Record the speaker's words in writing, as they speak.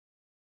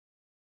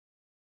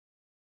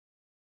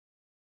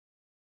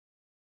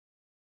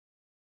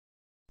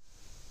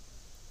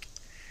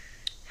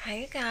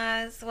Hey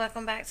guys,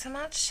 welcome back to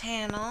my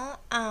channel.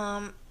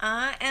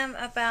 I am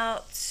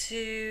about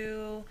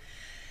to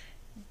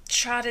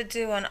try to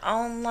do an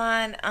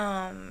online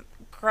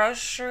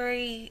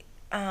grocery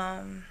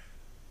have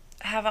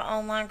an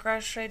online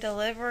grocery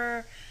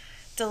delivery.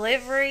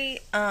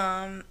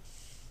 I'm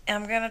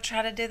gonna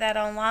try to do that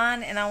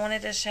online, and I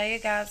wanted to show you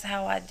guys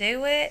how I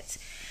do it.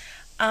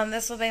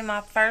 This will be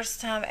my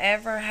first time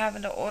ever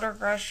having to order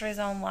groceries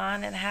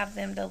online and have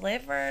them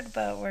delivered,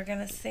 but we're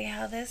going to see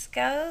how this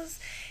goes,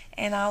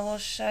 and I will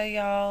show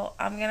y'all.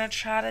 I'm going to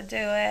try to do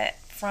it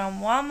from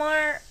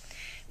Walmart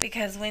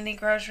because we need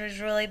groceries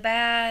really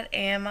bad,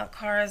 and my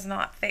car is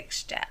not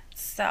fixed yet.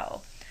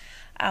 So,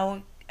 I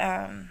will,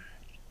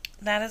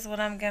 that is what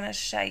I'm going to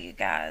show you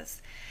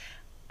guys.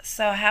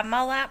 So, I have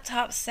my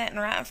laptop sitting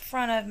right in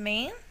front of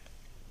me.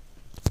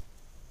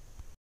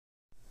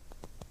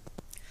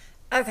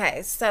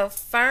 Okay, so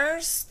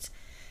first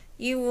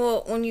you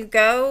will, when you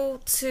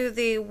go to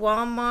the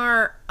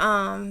Walmart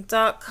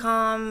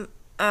 .com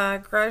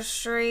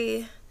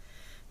grocery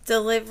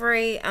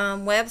delivery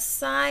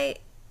website,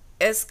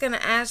 it's going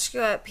to ask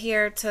you up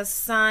here to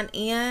sign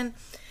in.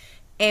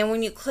 And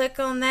when you click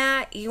on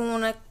that, you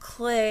want to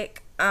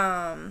click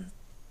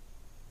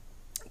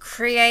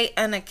create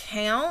an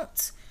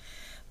account,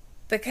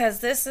 because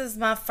this is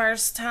my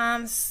first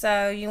time.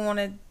 So you want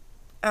to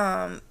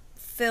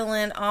fill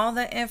in all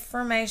the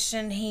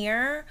information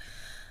here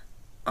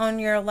on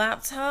your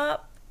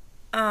laptop.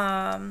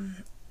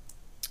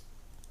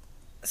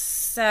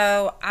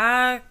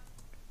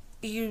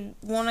 You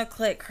want to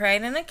click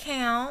create an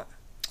account,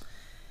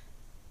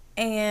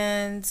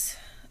 and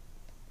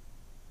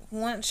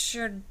once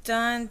you're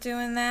done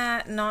doing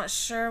that, not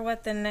sure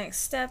what the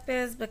next step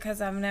is because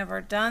I've never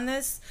done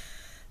this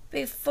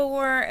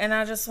before, and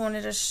I just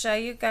wanted to show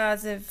you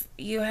guys. If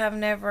you have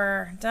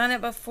never done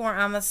it before,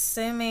 I'm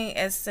assuming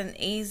it's an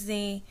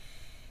easy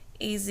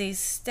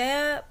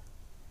step.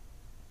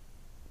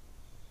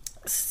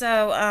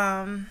 So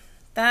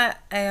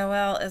that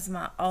AOL is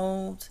my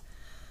old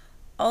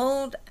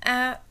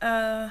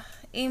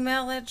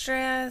email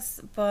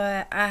address,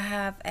 but I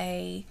have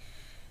a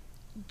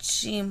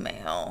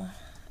Gmail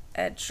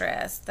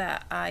address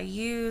that I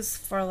use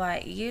for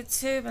like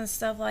YouTube and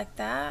stuff like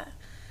that.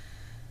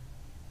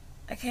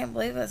 I can't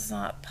believe it's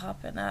not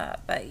popping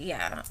up, but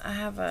yeah, I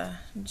have a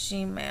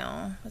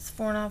Gmail. It's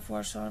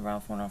 494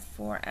 Shauna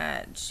 494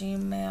 at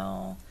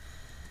gmail.com.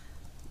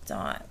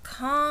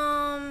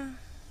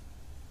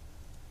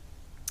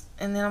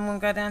 And then I'm going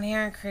to go down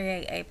here and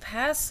create a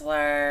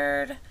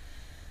password.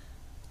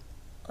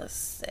 Let's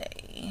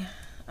see.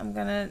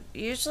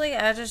 Usually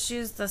I just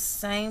use the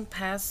same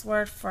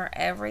password for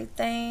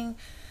everything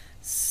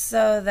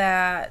so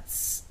that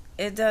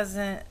it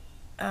doesn't,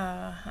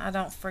 I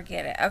don't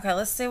forget it. Okay,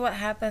 let's see what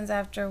happens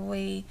after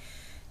we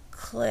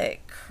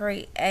click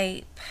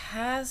create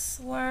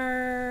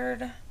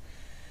password.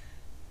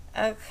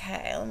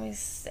 Okay, let me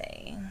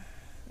see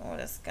what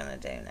it's going to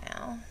do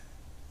now.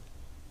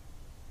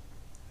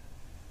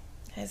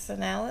 Okay, so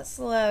now it's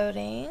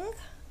loading.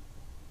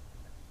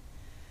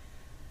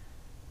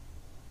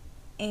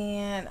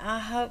 And I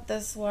hope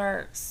this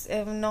works.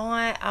 If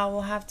not, I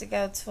will have to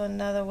go to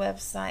another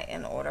website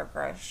and order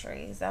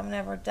groceries. I've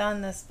never done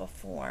this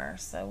before,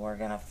 so we're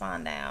going to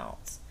find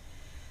out.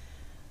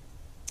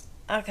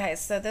 Okay,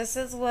 so this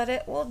is what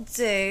it will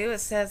do. It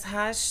says,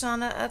 hi,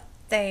 Shauna up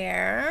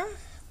there.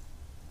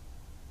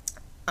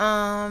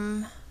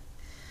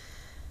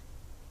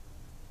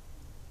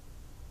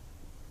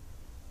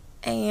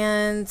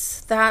 And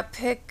that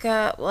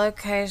pickup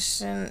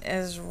location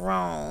is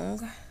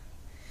wrong.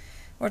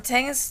 We're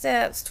taking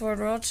steps toward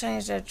real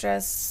change to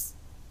address.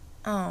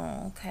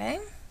 Oh, okay.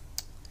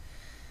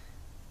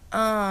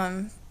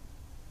 And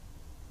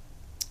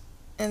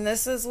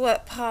this is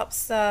what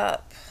pops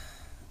up,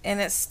 and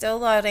it's still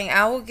loading.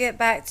 I will get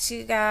back to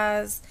you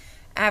guys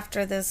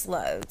after this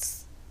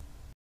loads.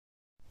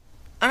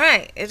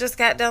 Alright, it just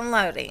got done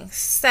loading.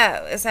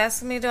 So, it's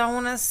asking me, do I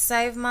want to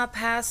save my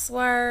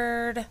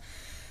password?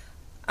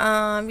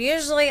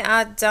 Usually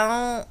I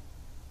don't.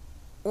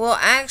 Well,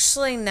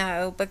 actually,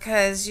 no,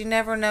 because you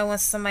never know when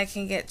somebody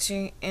can get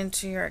you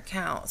into your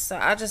account. So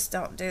I just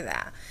don't do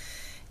that.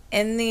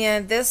 And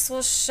then this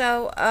will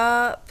show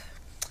up.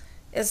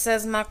 It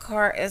says my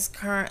cart is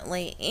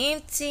currently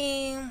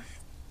empty.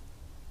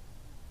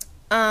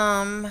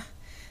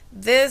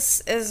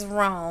 This is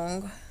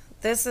wrong.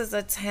 This is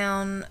a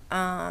town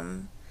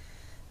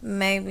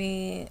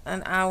maybe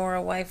an hour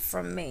away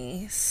from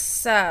me.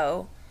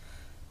 So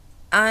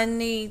I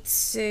need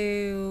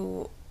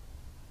to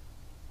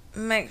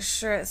make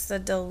sure it's the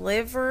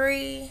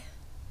delivery.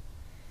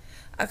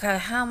 Okay,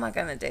 how am I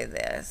going to do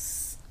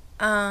this?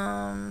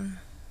 I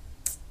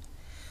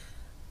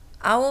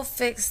will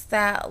fix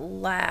that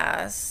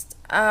last.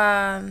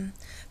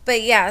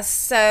 But yeah,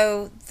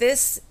 so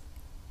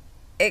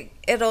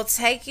it'll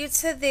take you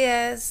to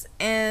this,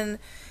 and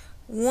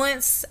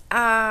once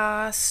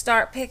I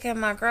start picking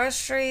my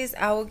groceries,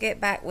 I will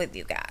get back with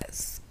you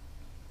guys.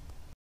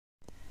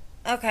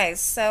 Okay,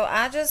 so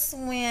I just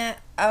went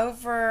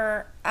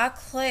over, I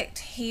clicked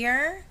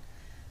here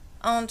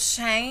on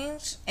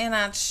change and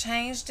I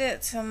changed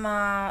it to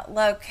my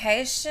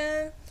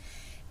location,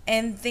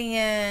 and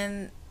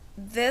then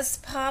this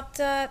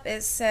popped up.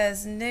 It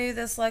says new,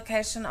 this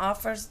location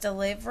offers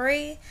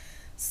delivery,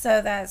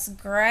 so that's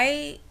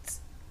great.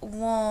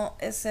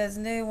 It says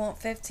new, want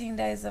 15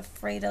 days of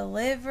free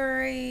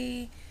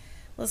delivery.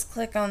 Let's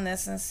click on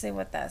this and see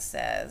what that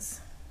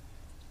says.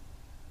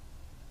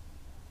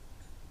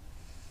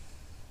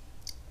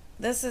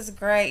 This is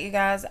great, you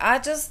guys. I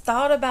just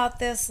thought about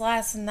this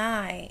last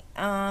night,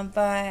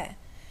 but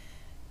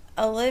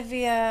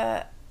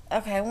Olivia,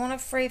 okay, want a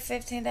free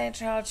 15-day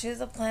trial?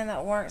 Choose a plan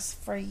that works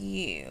for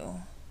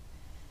you.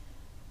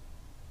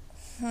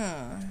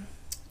 Hmm.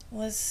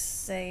 Let's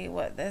see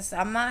what this.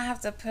 I might have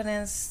to put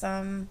in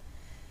some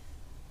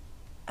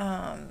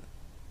um,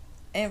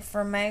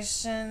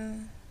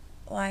 information,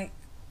 like,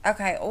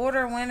 okay,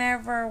 order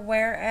whenever,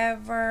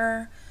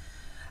 wherever.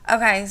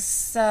 Okay,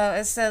 so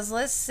it says,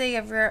 let's see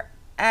if your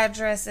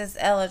address is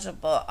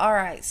eligible. All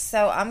right,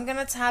 so I'm going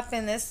to type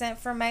in this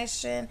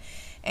information,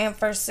 and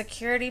for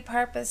security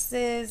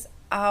purposes,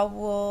 I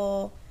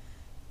will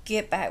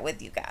get back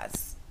with you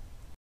guys.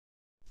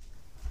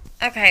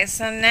 Okay,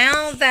 so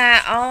now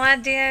that all I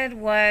did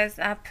was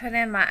I put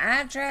in my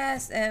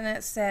address, and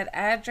it said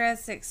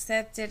address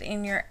accepted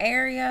in your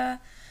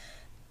area,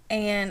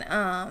 and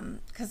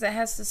because it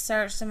has to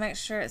search to make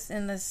sure it's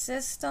in the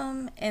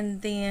system,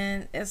 and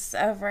then it's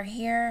over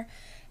here,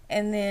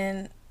 and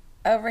then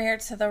over here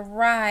to the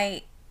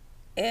right,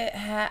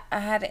 I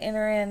had to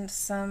enter in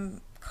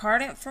some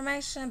card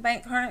information,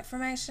 bank card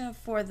information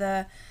for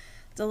the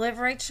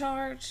delivery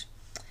charge.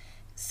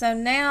 So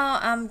now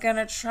I'm going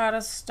to try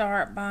to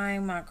start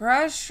buying my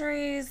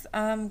groceries.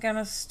 I'm going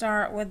to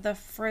start with the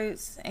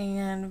fruits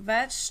and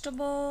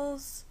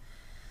vegetables.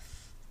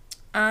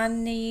 I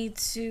need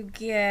to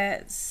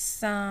get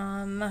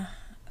some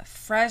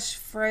fresh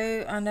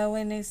fruit. I know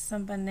we need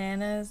some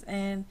bananas,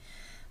 and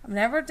I've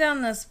never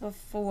done this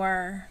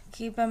before.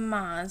 Keep in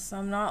mind, so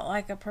I'm not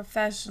like a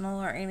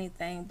professional or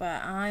anything,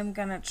 but I'm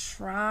going to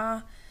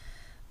try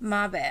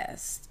my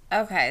best.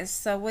 Okay,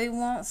 so we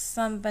want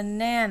some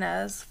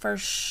bananas for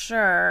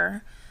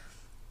sure.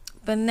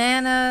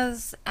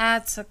 Bananas,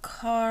 add to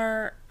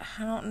cart.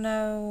 I don't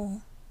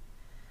know.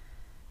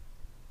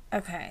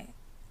 Okay.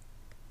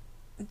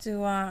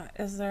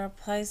 Is there a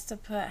place to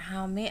put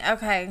how many?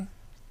 Okay.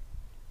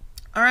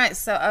 Alright,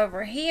 so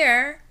over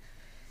here,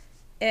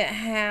 it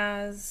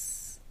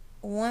has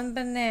one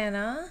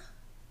banana,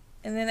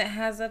 and then it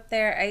has up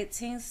there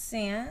 18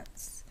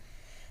 cents.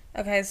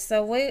 Okay,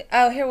 so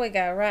here we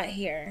go, right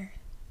here.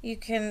 You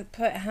can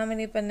put how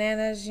many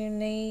bananas you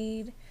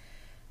need.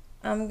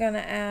 I'm going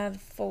to add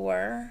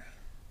 4.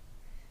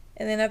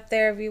 And then up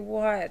there, if you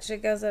watch,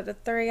 it goes up to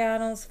 3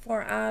 items,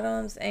 4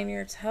 items, and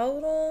your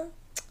total.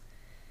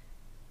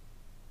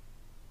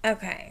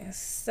 Okay,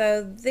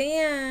 so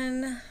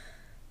then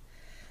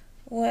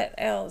what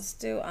else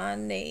do I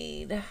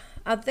need?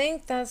 I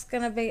think that's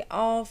going to be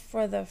all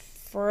for the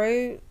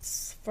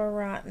fruits for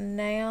right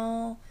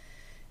now.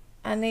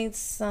 I need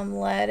some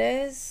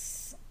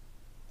lettuce.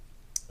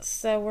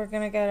 So we're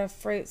going to go to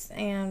fruits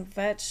and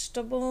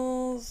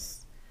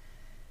vegetables.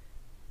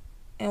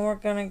 And we're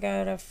going to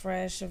go to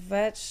fresh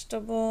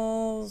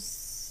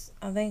vegetables.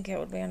 I think it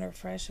would be under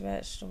fresh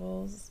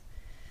vegetables.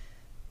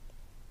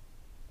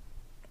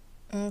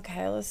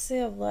 Okay, let's see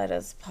if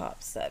lettuce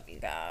pops up, you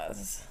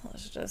guys.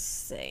 Let's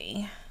just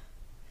see.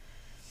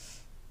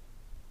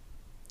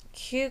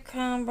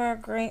 Cucumber,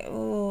 green,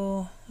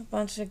 ooh, a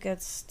bunch of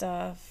good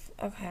stuff.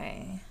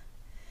 Okay.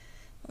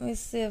 Let me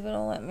see if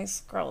it'll let me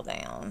scroll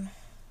down.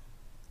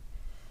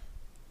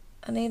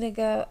 I need to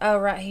go, oh,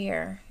 right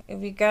here.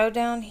 If you go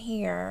down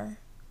here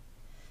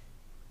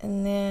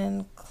and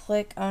then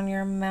click on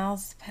your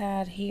mouse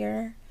pad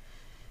here.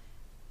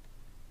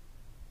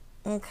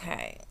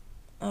 Okay.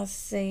 I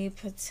see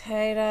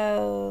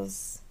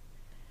potatoes.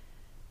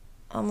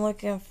 I'm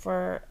looking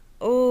for,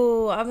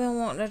 ooh, I've been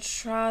wanting to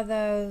try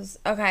those.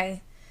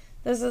 Okay.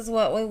 This is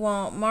what we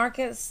want.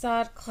 Market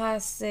Side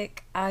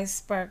Classic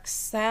Iceberg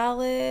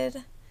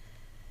Salad.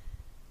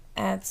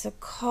 Add to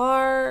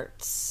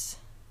cart.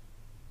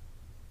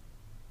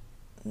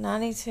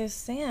 92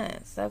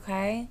 cents.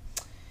 Okay.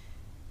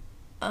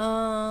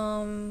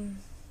 I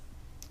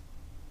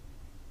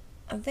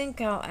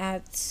think I'll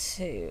add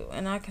 2.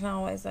 And I can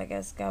always, I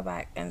guess, go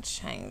back and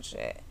change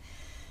it.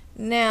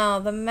 Now,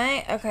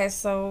 okay,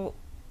 so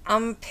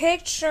I'm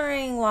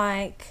picturing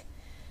like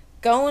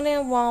going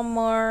in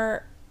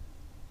Walmart.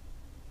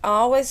 I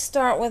always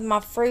start with my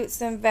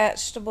fruits and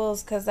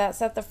vegetables because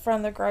that's at the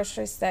front of the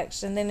grocery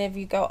section. Then if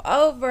you go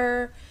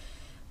over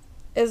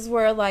is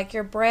where like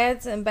your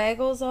breads and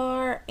bagels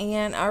are,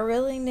 and I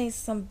really need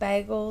some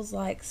bagels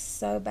like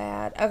so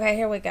bad. Okay,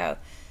 here we go.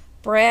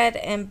 Bread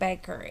and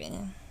bakery.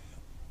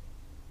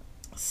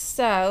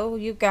 So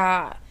you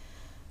got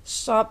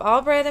shop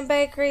all bread and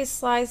bakery,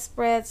 sliced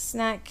bread,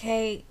 snack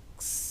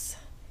cakes,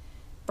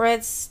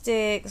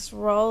 breadsticks,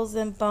 rolls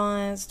and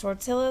buns,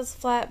 tortillas,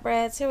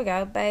 flatbreads. Here we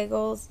go.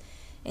 Bagels,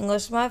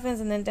 English muffins.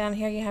 And then down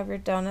here you have your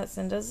donuts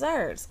and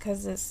desserts.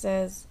 Because it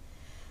says,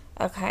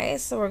 okay,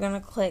 so we're going to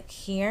click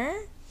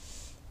here.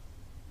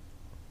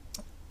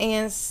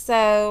 And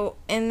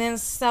then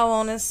so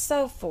on and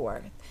so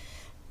forth.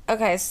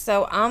 Okay,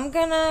 so I'm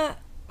going to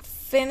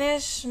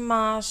finish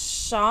my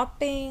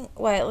shopping.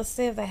 Wait, let's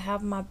see if they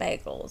have my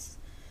bagels.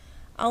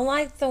 I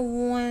like the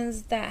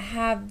ones that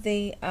have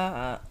the,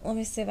 let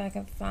me see if I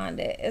can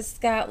find it. It's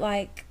got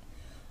like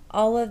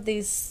all of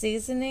these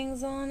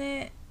seasonings on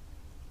it.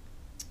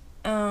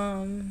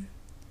 I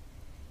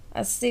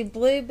see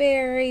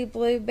blueberry,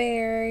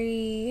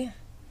 banana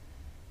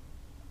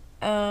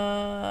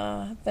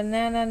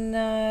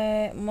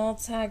nut,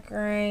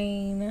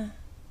 multigrain,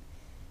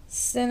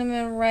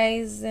 cinnamon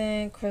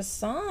raisin,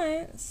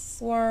 croissant,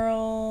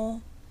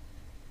 swirl.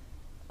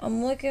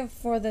 I'm looking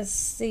for the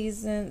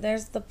season.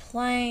 There's the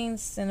plain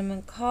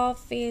cinnamon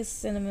coffee,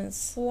 cinnamon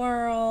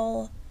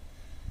swirl,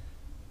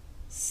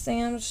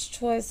 Sam's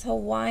Choice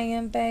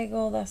Hawaiian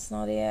bagel. That's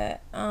not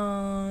it.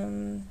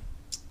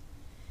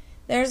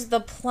 There's the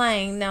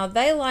plain. Now,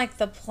 they like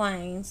the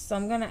plain, so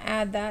I'm going to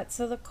add that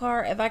to the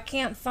cart. If I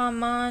can't find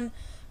mine,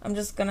 I'm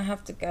just going to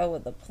have to go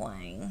with the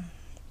plain.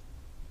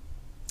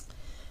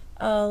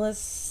 Let's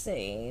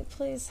see.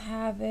 Please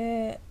have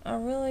it. I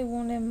really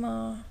wanted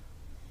my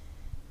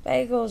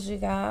bagels, you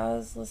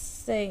guys. Let's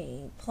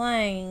see.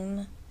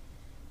 Plain.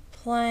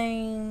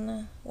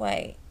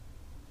 Wait.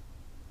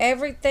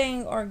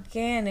 Everything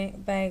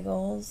organic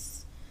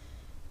bagels.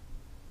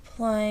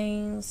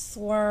 Plain,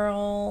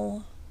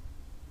 swirl,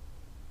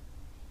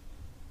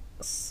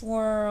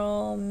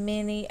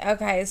 mini.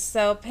 Okay,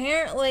 so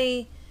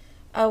apparently,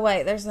 oh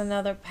wait, there's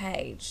another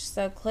page.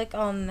 So click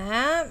on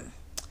that.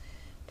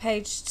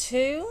 Page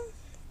 2.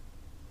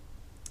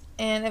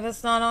 And if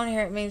it's not on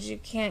here, it means you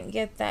can't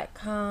get that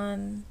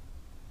kind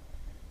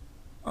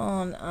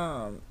on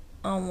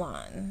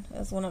online.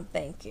 That's what I'm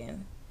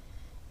thinking.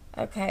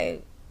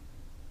 Okay.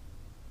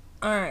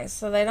 Alright,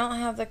 so they don't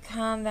have the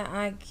kind that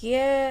I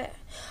get.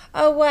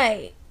 Oh,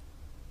 wait.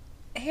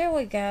 Here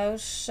we go.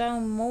 Show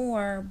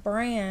more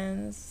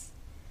brands.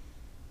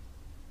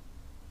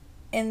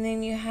 And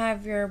then you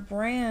have your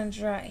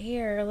brands right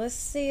here. Let's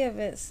see if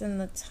it's in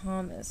the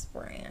Thomas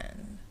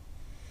brand.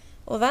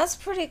 Well, that's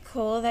pretty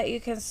cool that you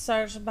can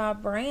search by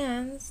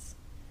brands.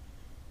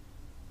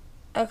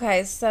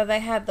 Okay, so they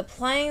had the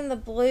plain, the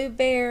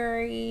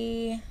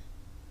blueberry.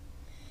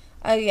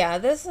 Oh, yeah,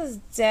 this is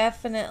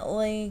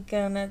definitely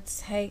gonna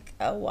take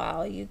a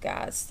while, you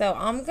guys. So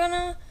I'm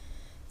gonna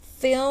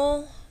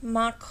fill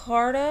my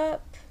cart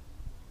up.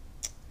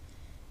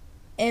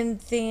 And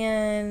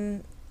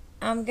then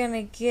I'm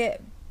gonna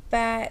get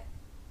back.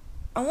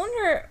 I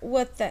wonder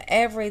what the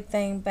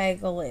everything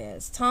bagel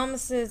is.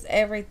 Thomas's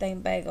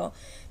everything bagel.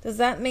 Does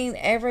that mean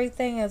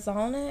everything is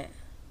on it?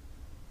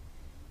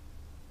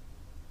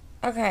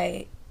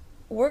 Okay,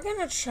 we're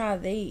going to try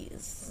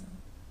these.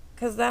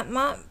 Because that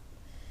might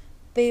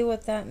be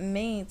what that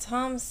means.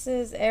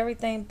 Thomas's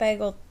everything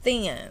bagel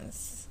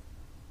thins.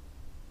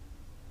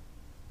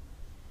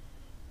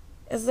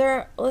 Is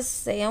there, let's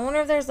see. I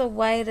wonder if there's a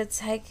way to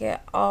take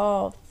it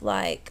off.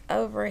 Like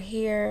over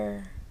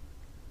here.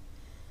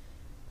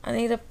 I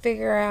need to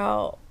figure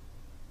out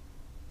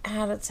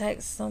how to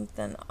take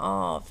something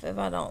off if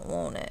I don't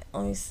want it.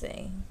 Let me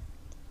see.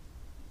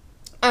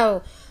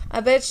 Oh,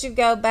 I bet you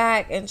go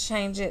back and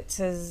change it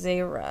to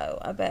 0.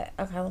 I bet.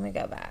 Okay, let me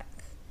go back.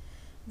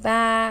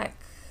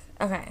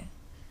 Okay.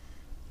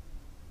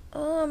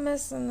 Oh, I'm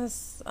messing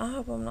this. I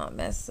hope I'm not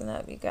messing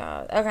up, you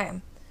guys.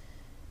 Okay.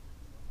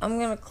 I'm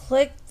going to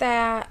click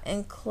that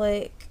and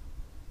click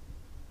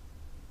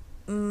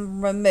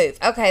remove.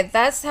 Okay,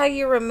 that's how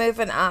you remove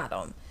an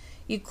item.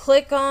 You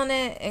click on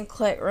it and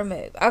click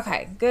remove.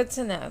 Okay, good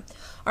to know.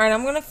 Alright,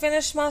 I'm going to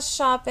finish my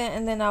shopping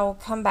and then I will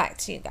come back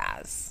to you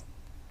guys.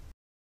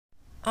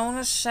 I want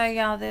to show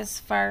y'all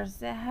this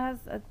first. It has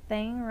a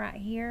thing right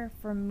here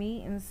for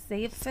meat and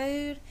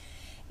seafood.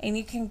 And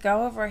you can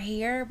go over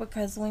here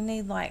because we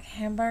need like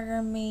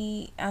hamburger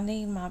meat.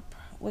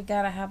 We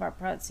got to have our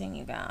protein,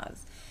 you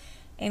guys.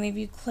 And if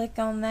you click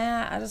on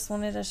that, I just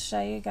wanted to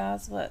show you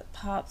guys what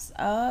pops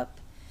up.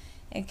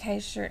 In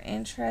case you're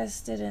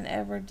interested in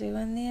ever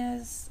doing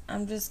this.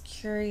 I'm just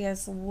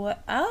curious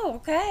what... Oh,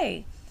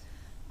 okay.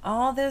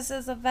 All this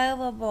is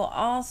available.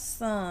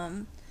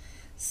 Awesome.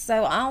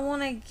 So I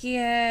want to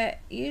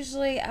get...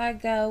 Usually I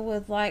go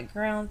with like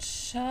ground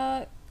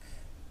chuck.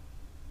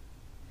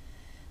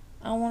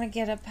 I want to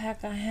get a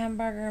pack of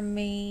hamburger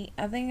meat.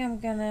 I think I'm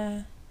going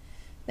to...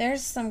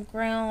 There's some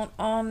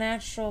all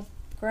natural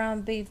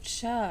ground beef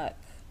chuck.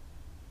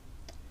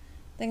 I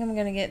think I'm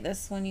going to get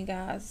this one, you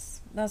guys.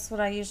 That's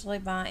what I usually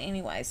buy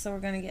anyway. So we're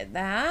going to get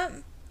that.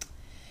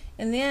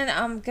 And then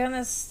I'm going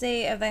to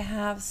see if they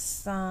have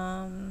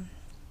some.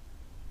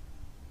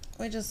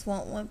 We just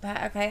want one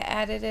pack. Okay,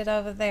 added it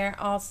over there.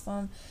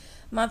 Awesome.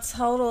 My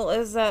total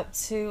is up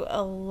to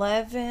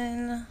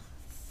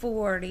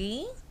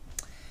 $11.40.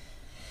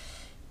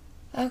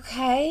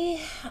 Okay.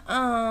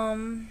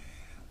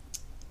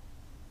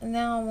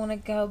 now I want to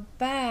go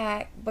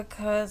back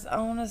because I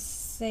want to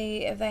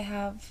see if they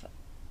have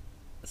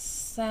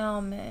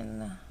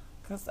salmon.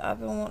 Because I've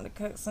been wanting to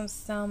cook some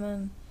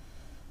salmon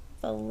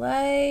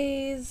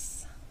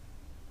fillets.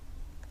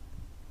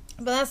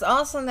 But that's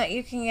awesome that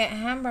you can get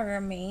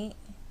hamburger meat.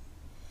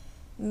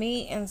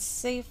 Meat and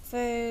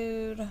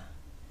seafood.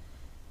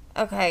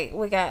 Okay,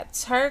 we got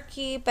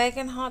turkey,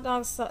 bacon, hot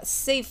dogs,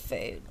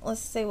 seafood.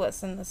 Let's see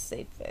what's in the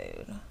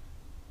seafood.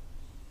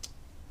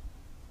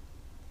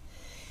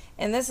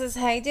 And this is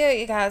how you do it,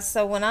 you guys.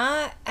 So when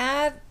I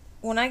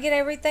get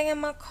everything in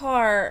my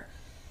cart,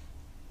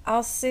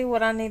 I'll see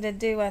what I need to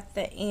do at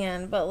the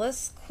end. But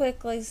let's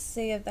quickly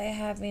see if they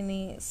have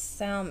any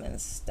salmon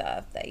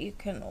stuff that you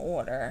can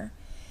order.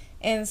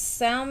 And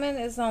salmon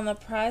is on the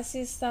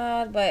pricey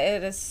side, but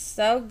it is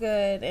so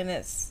good,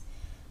 and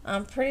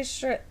I'm pretty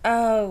sure.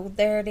 Oh,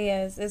 there it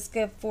is. It's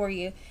good for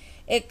you.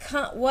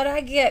 What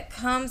I get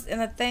comes in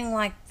a thing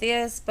like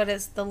this, but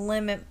it's the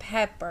lemon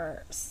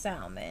pepper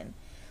salmon.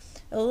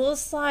 It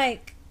looks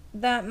like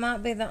that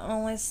might be the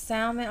only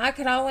salmon. I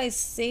could always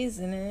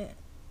season it.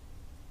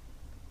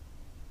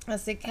 I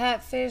see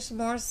catfish,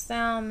 more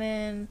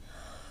salmon.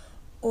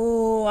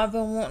 Oh, I've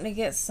been wanting to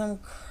get some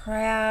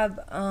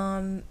crab.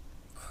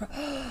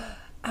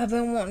 I've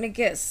been wanting to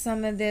get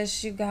some of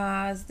this, you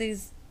guys.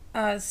 These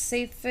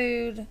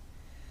seafood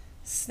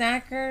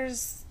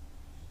snackers.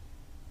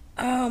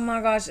 Oh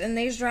my gosh. And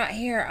these right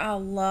here I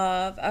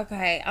love.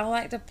 Okay, I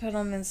like to put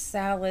them in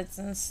salads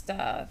and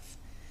stuff.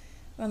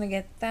 I'm going to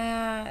get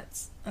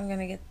that. I'm going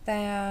to get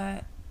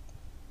that.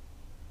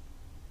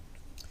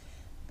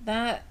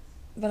 That.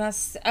 But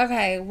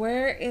okay,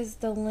 where is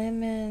the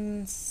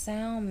lemon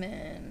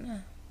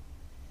salmon?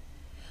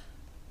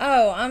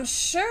 Oh, I'm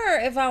sure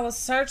if I was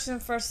searching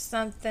for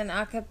something,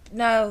 I could.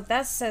 No,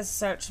 that says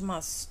search my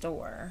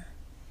store.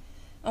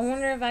 I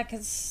wonder if I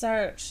could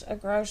search a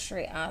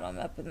grocery item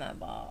up in that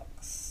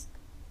box.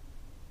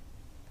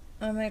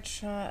 I may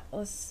try.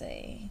 Let's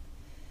see.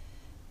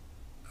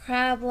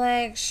 Crab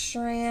legs,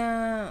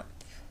 shrimp.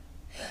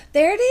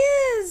 There it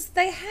is.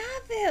 They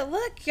have it.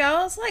 Look,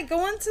 y'all. It's like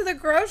going to the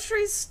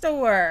grocery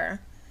store.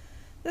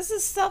 This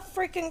is so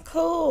freaking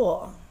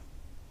cool.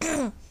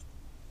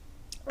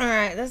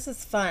 Alright, this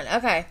is fun.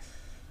 Okay,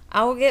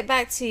 I will get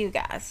back to you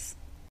guys.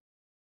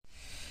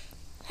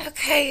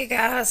 Okay, you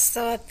guys,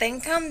 so I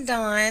think I'm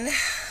done.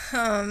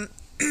 I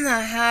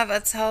have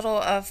a total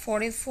of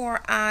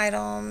 44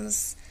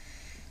 items,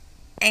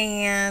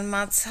 and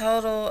my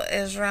total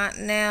is right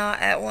now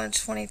at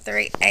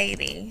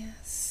 123.80.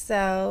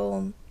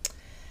 So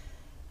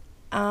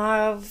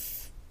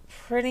I've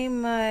pretty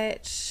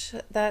much,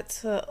 that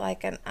took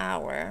like an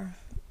hour.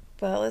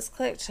 But let's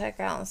click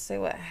checkout and see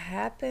what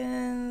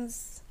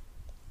happens.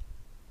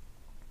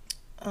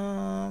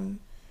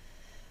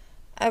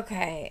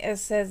 Okay, it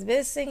says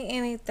missing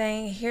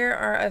anything. Here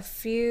are a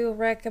few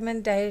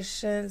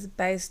recommendations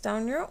based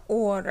on your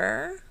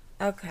order.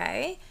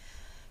 Okay.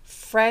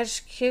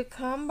 Fresh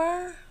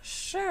cucumber?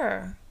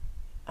 Sure.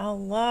 I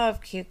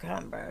love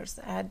cucumbers.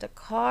 Add to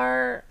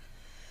cart.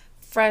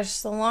 Fresh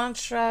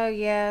cilantro.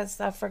 Yes,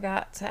 I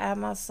forgot to add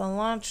my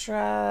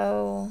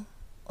cilantro.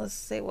 Let's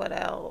see what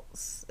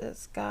else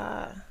it's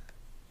got.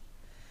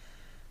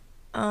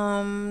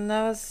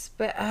 No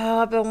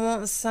I've been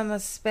wanting some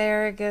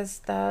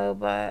asparagus though,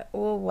 but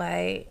we'll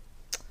wait.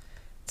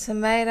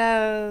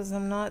 Tomatoes,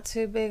 I'm not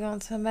too big on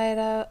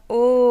tomato.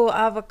 Ooh,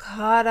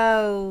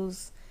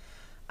 avocados.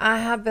 I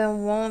have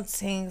been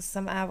wanting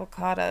some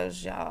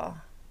avocados, y'all.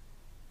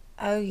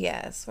 Oh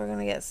yes, we're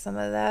gonna get some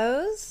of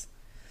those.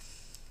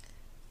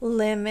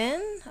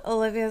 Lemon.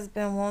 Olivia's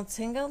been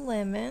wanting a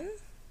lemon.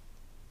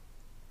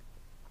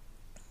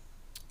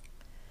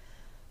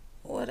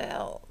 What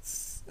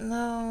else?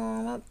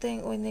 No, I don't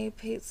think we need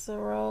pizza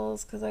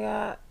rolls because I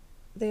got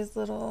these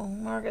little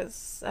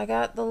markets. I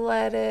got the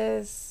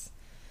lettuce.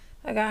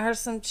 I got her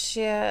some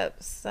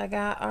chips.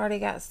 Already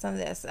got some of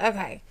this.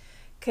 Okay.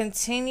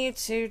 Continue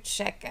to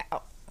check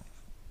out.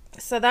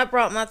 So that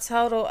brought my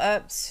total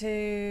up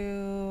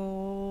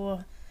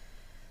to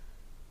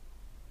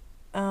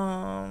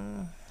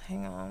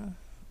hang on.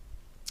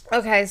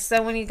 Okay,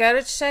 so when you go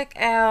to check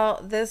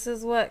out, this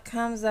is what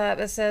comes up.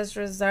 It says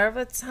reserve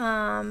a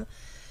time.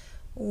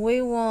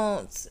 We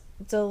want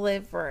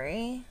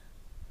delivery.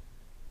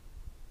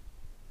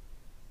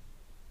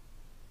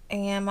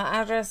 And my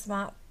address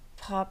might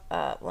pop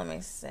up. Let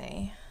me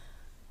see.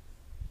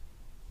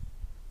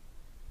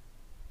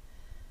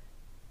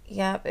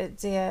 Yep, it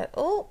did.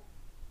 Oh.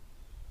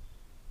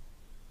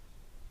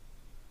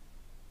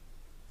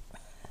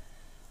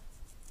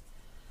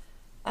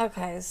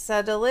 Okay,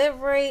 so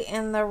delivery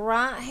in the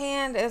right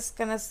hand, it's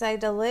going to say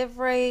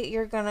delivery.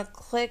 You're going to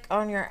click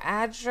on your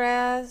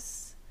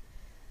address.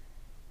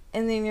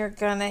 And then you're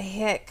going to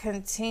hit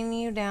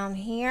continue down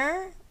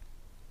here.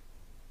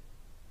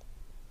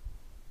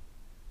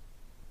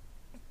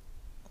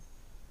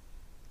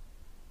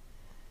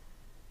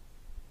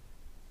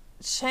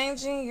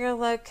 Changing your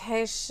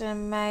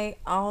location may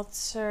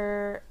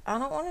alter. I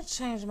don't want to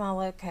change my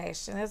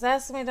location. It's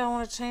asking me, do I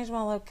want to change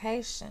my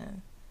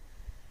location?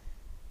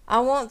 I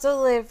want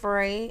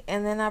delivery,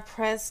 and then I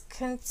press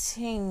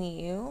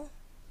continue.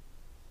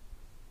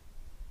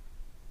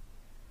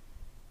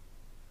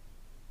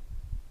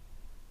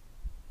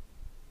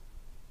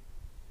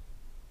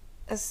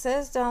 It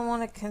says don't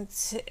want to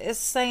continue. It's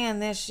saying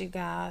this, you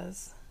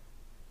guys.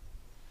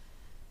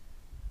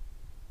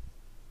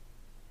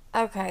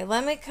 Okay,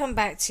 let me come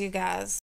back to you guys.